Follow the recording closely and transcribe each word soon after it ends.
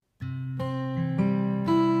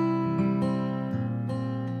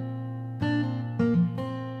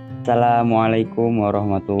Assalamualaikum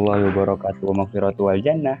warahmatullahi wabarakatuh. Maghfiratu wal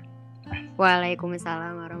jannah.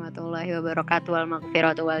 Waalaikumsalam warahmatullahi wabarakatuh. Wal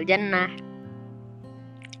maghfiratu wal jannah.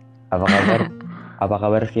 Apa kabar? Apa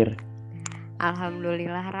kabar, Fir?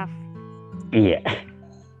 Alhamdulillah, Raf. Iya.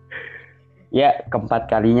 Ya, keempat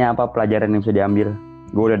kalinya apa pelajaran yang bisa diambil?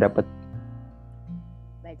 Gue udah dapet.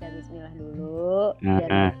 Baca bismillah dulu. Nah.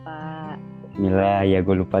 Jangan lupa. Bismillah, ya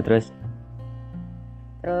gue lupa terus.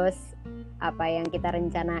 Terus apa yang kita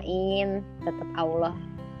rencanain tetap Allah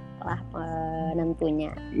lah penentunya.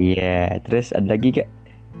 Iya, terus ada lagi gak?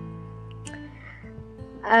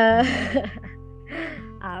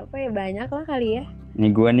 Apa ya, banyak lah kali ya. Nih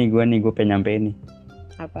gue pengen nyampein nih.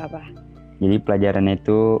 Apa-apa? Jadi pelajaran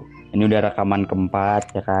itu ini udah rekaman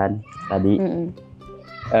keempat ya kan tadi.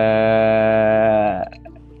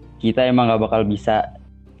 Kita emang gak bakal bisa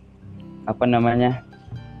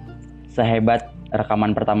sehebat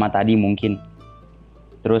rekaman pertama tadi mungkin.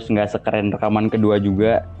 Terus gak sekeren rekaman kedua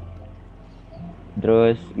juga.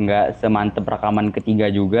 Terus gak semantep rekaman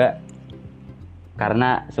ketiga juga.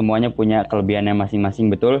 Karena semuanya punya kelebihannya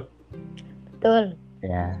masing-masing, betul? Betul.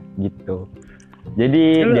 Ya gitu.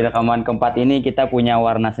 Jadi di rekaman keempat ini kita punya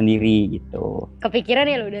warna sendiri gitu. Kepikiran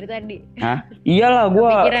ya lu dari tadi? Hah? Iyalah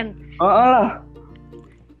gua. Kepikiran.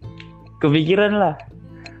 Kepikiran lah.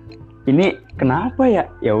 Ini kenapa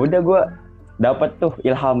ya? Ya udah gua dapat tuh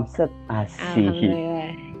ilham set asik.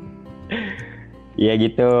 Alhamdulillah. Ya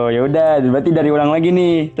gitu. Ya udah, berarti dari ulang lagi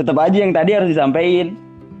nih. Tetap aja yang tadi harus disampaikan.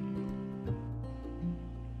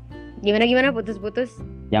 Gimana putus-putus?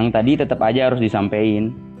 Yang tadi tetap aja harus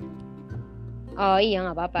disampaikan. Oh iya,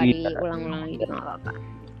 nggak apa-apa, Iya. diulang-ulang gitu nggak apa-apa.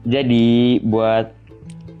 Jadi buat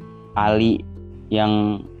Ali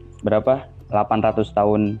yang berapa? 800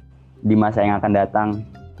 tahun di masa yang akan datang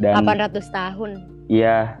dan 800 tahun.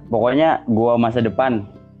 iya, pokoknya gua masa depan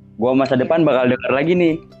bakal denger lagi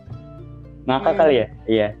nih. Ngakak kali ya?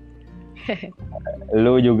 Iya.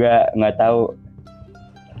 Lu juga nggak tahu.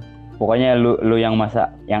 Pokoknya lu yang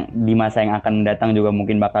di masa yang akan datang juga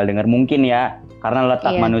mungkin bakal denger, mungkin ya, karena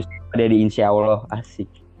letak manusia ada di insya Allah. Asik.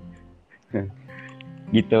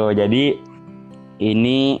 Gitu. Jadi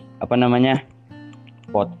ini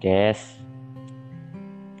podcast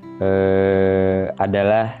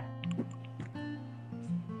adalah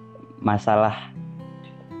masalah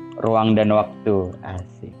ruang dan waktu.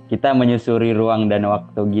 Asik. Kita menyusuri ruang dan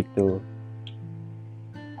waktu gitu.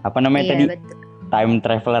 Tadi? Betul. Time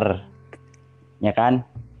traveler. Ya kan?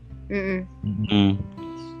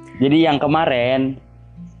 Jadi yang kemarin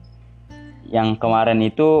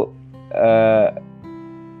itu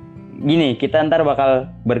gini, kita ntar bakal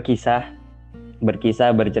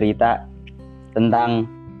bercerita tentang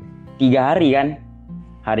 3 hari kan,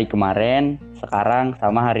 hari kemarin, sekarang,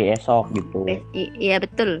 sama hari esok gitu. Iya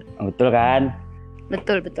betul kan?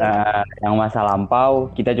 Betul. Yang masa lampau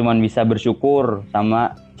kita cuma bisa bersyukur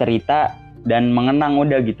sama cerita dan mengenang,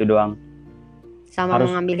 udah gitu doang. Sama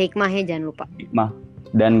harus mengambil hikmahnya, jangan lupa. Hikmah.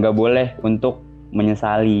 Dan gak boleh untuk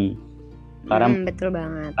menyesali. Karena betul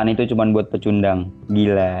banget. Kan itu cuma buat pecundang.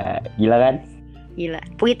 Gila kan? Gila.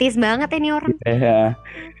 Puitis banget ini orang.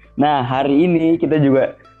 Nah, hari ini kita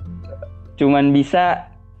juga cuma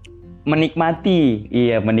bisa menikmati.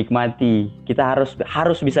 Iya, menikmati. Kita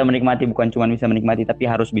harus bisa menikmati, bukan cuma bisa menikmati, tapi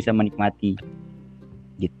harus bisa menikmati.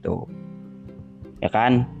 Gitu. Ya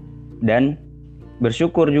kan? Dan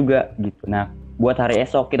bersyukur juga gitu. Nah, buat hari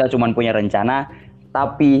esok kita cuma punya rencana,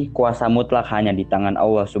 tapi kuasa mutlak hanya di tangan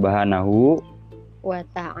Allah Subhanahu wa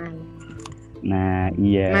ta'ala. Nah,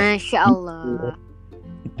 iya. Masya Allah.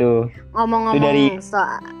 Itu. Ngomong-ngomong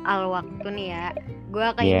soal waktu nih ya, gue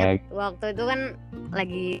keinget waktu itu kan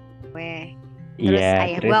lagi terus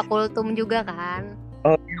ayah gue kultum juga kan.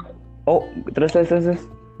 Oh, terus.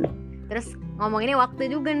 Terus ngomonginnya waktu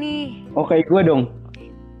juga nih. Oh, kayak gue dong.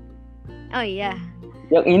 Oh iya.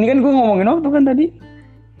 Yang ini kan gue ngomongin waktu kan tadi.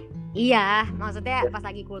 Iya, maksudnya pas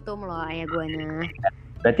lagi kultum loh ayah guanya.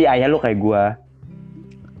 Berarti ayah lu kayak gue.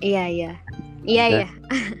 Iya.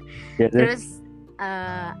 Terus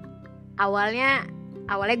awalnya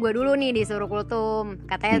gue dulu nih disuruh kultum,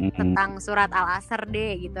 katanya tentang surat Al-Asr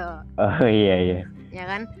deh gitu. Oh iya. Ya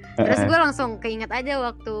kan? Terus gue langsung keinget aja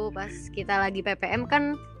waktu pas kita lagi PPM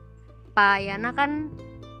kan, Pak Yana kan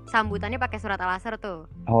sambutannya pakai surat Al-Asr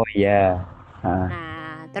tuh. Oh iya.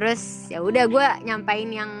 Nah, terus ya udah gue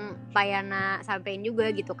nyampein yang Pak Yana sampein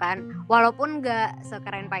juga gitu kan. Walaupun gak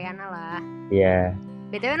sekeren Pak Yana lah. Iya.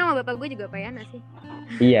 BTW nama bapak gue juga Pak Yana sih.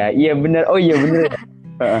 Iya benar. Oh iya benar.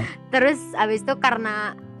 Terus abis itu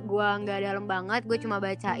karena gue gak dalam banget, gue cuma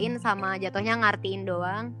bacain sama jatuhnya ngartiin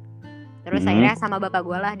doang. Terus akhirnya sama bapak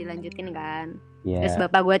gue lah dilanjutin kan. Terus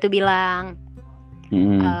bapak gue tuh bilang,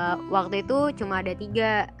 Waktu itu cuma ada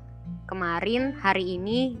 3, kemarin, hari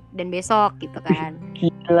ini, dan besok gitu kan.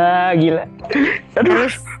 Gila.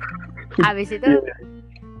 Terus abis itu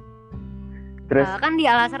kan di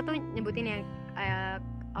Al-Azhar tuh nyebutin yang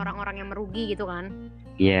orang-orang yang merugi gitu kan.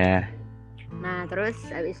 Iya. Nah terus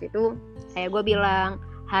abis itu kayak gue bilang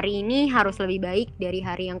hari ini harus lebih baik dari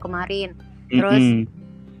hari yang kemarin. Terus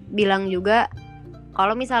bilang juga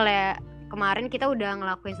kalau misalnya kemarin kita udah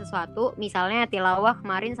ngelakuin sesuatu, misalnya tilawah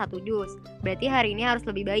kemarin 1 juz, berarti hari ini harus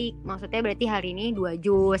lebih baik. Maksudnya berarti hari ini 2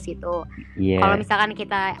 juz gitu. Yeah. Kalau misalkan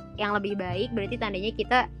kita yang lebih baik, berarti tandanya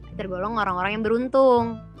kita tergolong orang-orang yang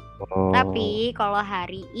beruntung. Tapi kalau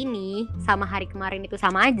hari ini sama hari kemarin itu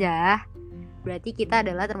sama aja, berarti kita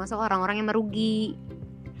adalah termasuk orang-orang yang merugi.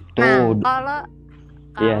 Nah, kalau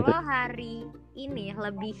hari ini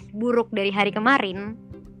lebih buruk dari hari kemarin,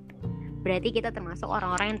 berarti kita termasuk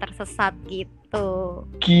orang-orang yang tersesat gitu.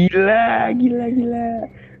 Gila.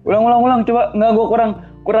 Ulang. Coba nggak, gue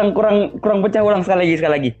kurang pecah, ulang sekali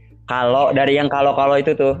lagi. Kalau dari yang kalau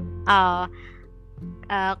itu tuh.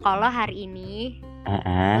 Kalau hari ini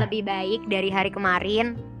lebih baik dari hari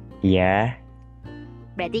kemarin. Iya.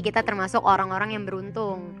 Berarti kita termasuk orang-orang yang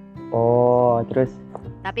beruntung. Oh, terus?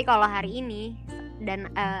 Tapi kalau hari ini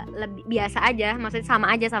dan lebih biasa aja, maksudnya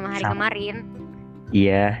sama aja sama hari kemarin.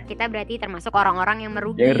 Iya. Kita berarti termasuk orang-orang yang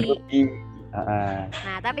merugi.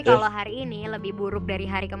 Nah, tapi kalau hari ini lebih buruk dari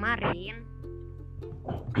hari kemarin.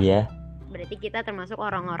 Iya. Berarti kita termasuk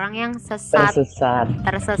orang-orang yang tersesat.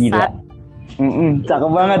 Gila.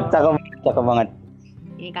 Cakep banget.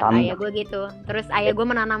 Ini kata ayah gue gitu. Terus ayah gue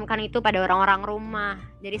menanamkan itu pada orang-orang rumah.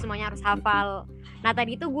 Jadi semuanya harus hafal. Nah,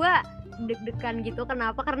 tadi tuh gue deg-degan gitu.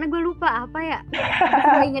 Kenapa? Karena gue lupa apa ya.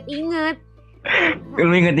 Gue inget-inget.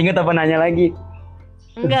 Lu inget-inget apa nanya lagi?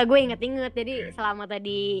 Enggak, gue inget-inget. Jadi selama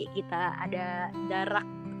tadi kita ada jarak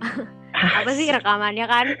apa sih rekamannya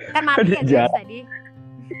kan mati ya guys tadi.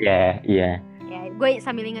 Iya. Ya, gue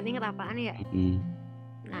sambil inget-inget apaan ya.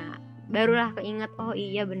 Nah, barulah keinget, oh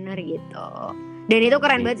iya bener gitu. Dan itu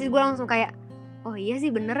keren banget sih, gue langsung kayak, oh iya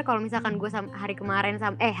sih bener kalau misalkan gue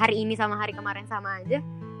hari ini sama hari kemarin sama aja,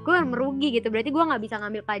 gue merugi gitu. Berarti gue nggak bisa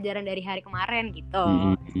ngambil pelajaran dari hari kemarin gitu.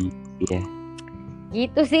 Iya.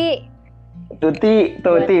 Gitu sih. Tuti,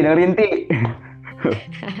 dengerin Ti.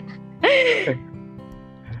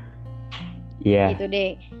 Iya. Gitu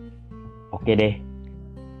deh. Oke deh.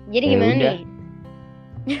 Jadi ya gimana nih?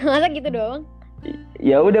 Masa gitu doang?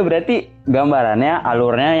 Ya udah, berarti gambarannya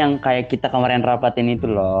alurnya yang kayak kita kemarin rapatin itu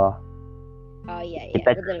loh. Oh iya,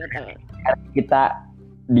 betul. Kita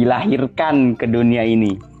dilahirkan ke dunia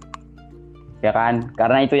ini. Ya kan?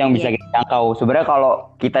 Karena itu yang bisa kita jangkau. Sebenarnya kalau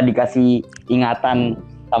kita dikasih ingatan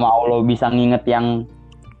sama Allah, bisa nginget yang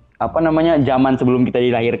zaman sebelum kita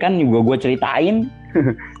dilahirkan juga gue ceritain.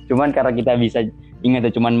 Cuman karena kita bisa ingat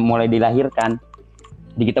ya cuman mulai dilahirkan,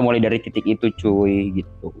 jadi kita mulai dari titik itu cuy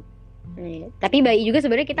gitu. Tapi bayi juga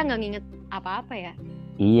sebenarnya kita nggak nginget apa-apa ya.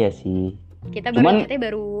 Iya sih. Kita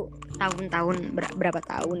baru tahun-tahun berapa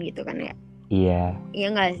tahun gitu kan ya. Iya. Iya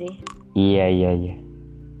nggak sih? Iya.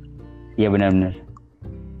 Iya benar.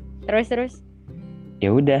 Terus.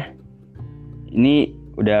 Ya udah. Ini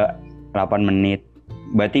udah 8 menit.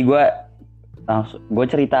 Berarti gue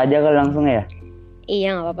cerita aja kali langsung ya.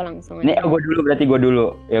 Iya, nggak apa-apa langsung aja. Ini gue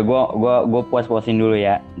dulu. Ya gue puas-puasin dulu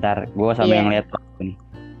ya. Ntar gue sambil ngeliat waktu nih.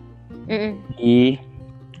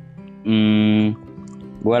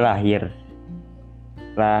 Gue lahir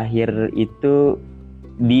itu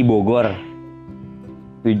di Bogor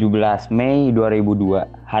 17 Mei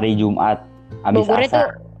 2002, hari Jumat, habis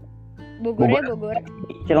asar. Bogor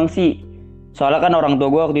Cilengsi. Soalnya kan orang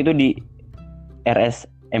tua gue waktu itu di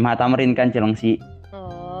RS MH Tamrin kan, Cilengsi.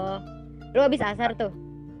 Oh, lu habis asar tuh?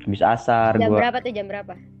 Habis asar. Jam berapa?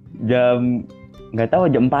 Jam nggak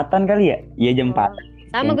tahu, jam 4-an kali ya? Iya jam 4.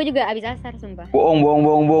 Sama gue juga habis asar sumpah.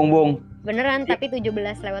 Bohong. Beneran, tapi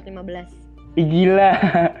 17:15. Ih gila.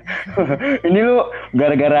 Ini lu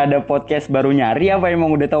gara-gara ada podcast baru nyari apa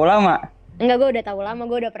emang udah tahu lama? Enggak, gue udah tahu lama,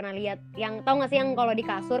 gue udah pernah lihat. Yang tau gak sih yang kalau di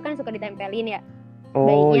kasur kan suka ditempelin ya?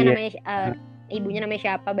 Oh, bayinya namanya ibunya namanya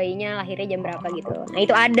siapa, bayinya lahirnya jam berapa gitu. Nah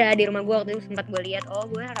itu ada di rumah gue waktu itu, sempat gue lihat. Oh,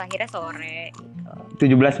 gue lahirnya sore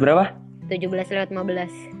gitu. 17 berapa? 17:15.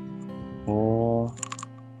 Oh.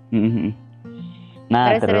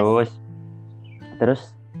 Nah terus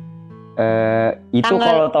itu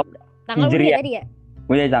kalau tau Hijriah tadi ya?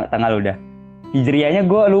 Udah tanggal udah. Hijriahnya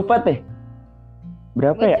gue lupa teh.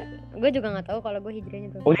 Berapa ya? Gue juga nggak tahu kalau gue hijriahnya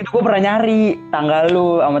berapa. Oh itu gue pernah nyari tanggal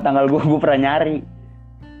lu sama tanggal gue pernah nyari.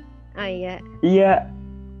 Oh iya. Iya.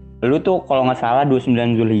 Lu tuh kalau nggak salah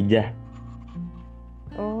 29 Zulhijjah.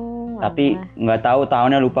 Oh. Tapi nggak tahu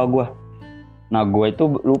tahunnya, lupa gue. Nah gue itu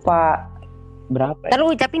lupa berapa ya? Ntar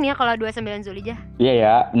lu ucapin ya kalau 29 Zulijah. Iya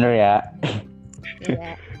ya, bener ya.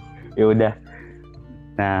 Iya. Ya udah.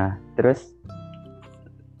 Nah terus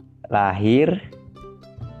lahir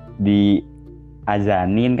di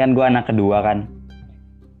azanin kan, gue anak kedua kan.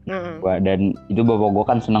 Dan itu bapak gue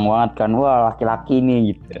kan seneng banget kan, wah laki-laki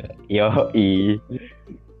nih gitu. Yoi.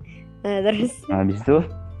 Nah terus Habis itu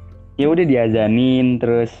ya udah diazanin,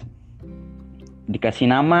 terus dikasih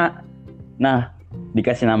nama. Nah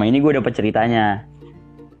dikasih nama ini gue dapet ceritanya.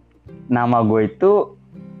 Nama gue itu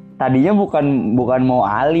tadinya bukan mau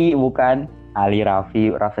Ali, bukan Ali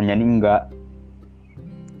Raffi Rafsanjani, enggak.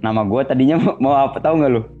 Nama gue tadinya mau apa, tahu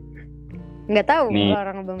nggak lu? Nggak tahu Nih,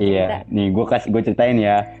 orang belum cerita. iya, nih gue ceritain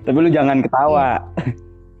ya. Tapi lu jangan ketawa.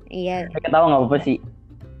 Iya. Ketawa nggak apa-apa sih.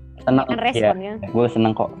 Senang kan responnya. Ya. Gue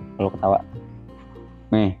seneng kok kalau ketawa.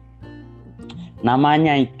 Nih,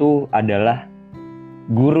 namanya itu adalah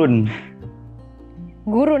Gurun.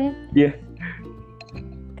 Gurun? Iya.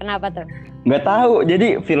 Kenapa tuh? Nggak tahu.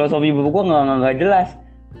 Jadi filosofi ibu gue nggak jelas.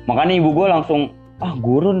 Makanya ibu gue langsung,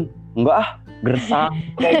 Gurun, enggak gersang,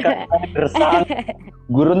 kayak gersang.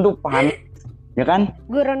 Gurun tuh panik, ya kan?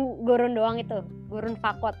 Gurun doang itu, Gurun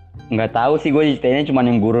fakot. Nggak tahu sih, gue ceritainnya cuma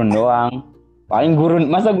yang Gurun doang. Paling Gurun,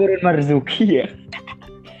 masa Gurun Marzuki ya?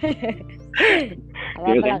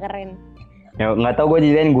 Apa keren. Ya nggak tahu, gue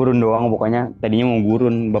ceritain Gurun doang pokoknya. Tadinya mau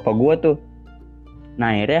Gurun bapak gue tuh.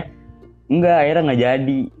 Nah akhirnya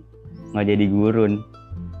nggak jadi Gurun.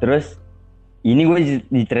 Terus ini gue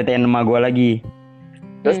diceritain sama gue lagi.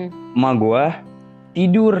 Terus emak gue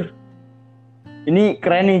tidur. Ini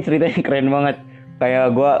keren nih ceritanya, keren banget.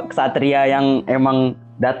 Kayak gue kesatria yang emang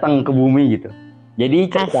datang ke bumi gitu.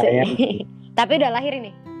 Jadi ceritanya. Tapi udah lahir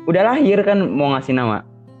ini? Udah lahir kan, mau ngasih nama.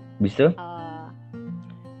 Bisa?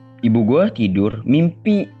 Ibu gue tidur,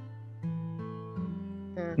 mimpi.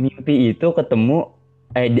 Mimpi itu ketemu.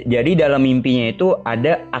 Jadi dalam mimpinya itu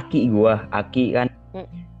ada Aki gue. Aki kan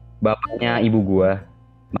bapaknya ibu gue.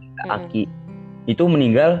 Aki itu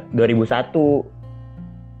meninggal 2001.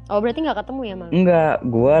 Oh berarti gak ketemu ya malah? Enggak,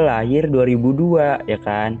 gue lahir 2002 ya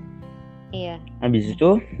kan. Iya. Habis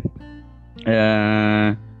itu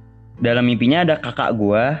dalam mimpinya ada kakak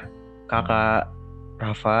gue, kakak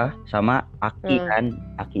Rafa sama Aki kan.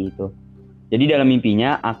 Aki itu. Jadi dalam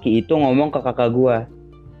mimpinya Aki itu ngomong ke kakak gue,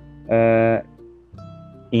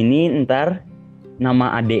 ini ntar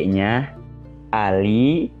nama adeknya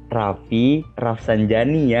Ali Raffi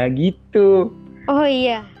Rafsanjani ya gitu. Oh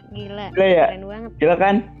iya, gila ya? Keren banget. Gila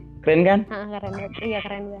kan? Keren kan? Keren banget. Iya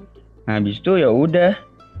keren banget. Nah habis itu ya udah,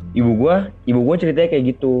 ibu gua ceritanya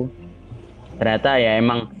kayak gitu. Ternyata ya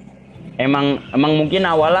emang mungkin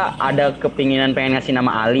awalnya ada kepinginan pengen ngasih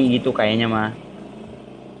nama Ali gitu kayaknya mah.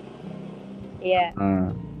 Iya.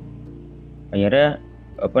 Akhirnya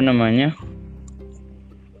apa namanya?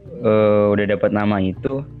 Udah dapat nama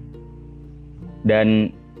itu.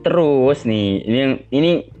 Dan terus nih,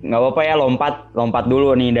 ini nggak apa-apa ya, lompat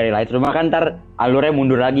dulu nih dari Lightroom, kan ntar alurnya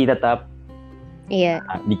mundur lagi tetap. Iya.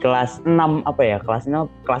 Nah, di kelas 6 kelas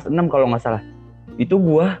 6 kalau nggak salah. Itu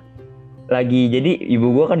gua lagi, jadi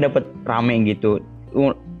ibu gua kan dapat rame gitu.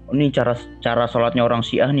 Ini cara sholatnya orang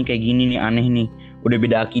Syiah nih kayak gini nih, aneh nih. Udah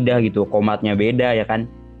beda akidah gitu, qomatnya beda ya kan?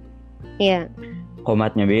 Iya.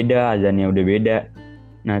 Qomatnya beda, azannya udah beda.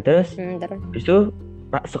 Nah terus itu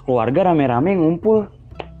sekeluarga rame-rame ngumpul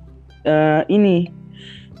ini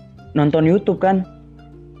nonton YouTube kan,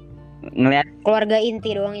 ngeliat keluarga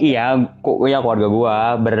inti doang itu. Iya, keluarga gua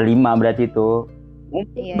berlima berarti itu.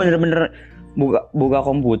 Iya. Bener-bener buka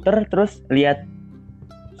komputer terus lihat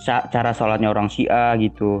cara sholatnya orang Syiah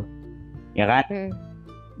gitu, ya kan?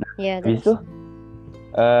 Nah, ya, habis itu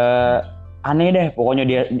aneh deh, pokoknya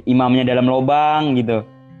dia imamnya dalam lubang gitu.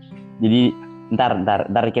 Jadi ntar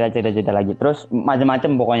kita cerita lagi. Terus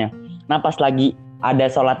macam-macam pokoknya. Nah pas lagi ada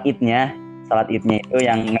sholat idnya itu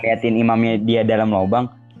yang ngeliatin imamnya dia dalam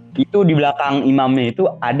lubang, itu di belakang imamnya itu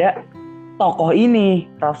ada tokoh ini,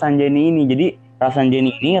 Rafsanjani ini. Jadi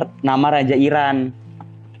Rafsanjani ini nama Raja Iran.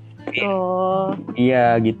 Oh.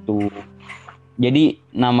 Iya gitu. Jadi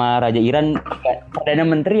nama Raja Iran Perdana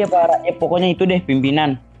Menteri apa ya pokoknya itu deh,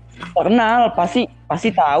 pimpinan. Terkenal, pasti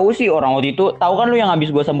tahu sih orang waktu itu. Tahu kan lu yang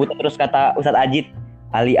habis gue sambut terus kata Ustadz Ajit,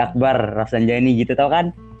 Ali Akbar Rafsanjani gitu, tahu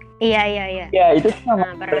kan? Iya. Ya itu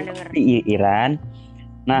sama pernah denger. Di Iran.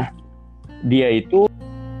 Nah dia itu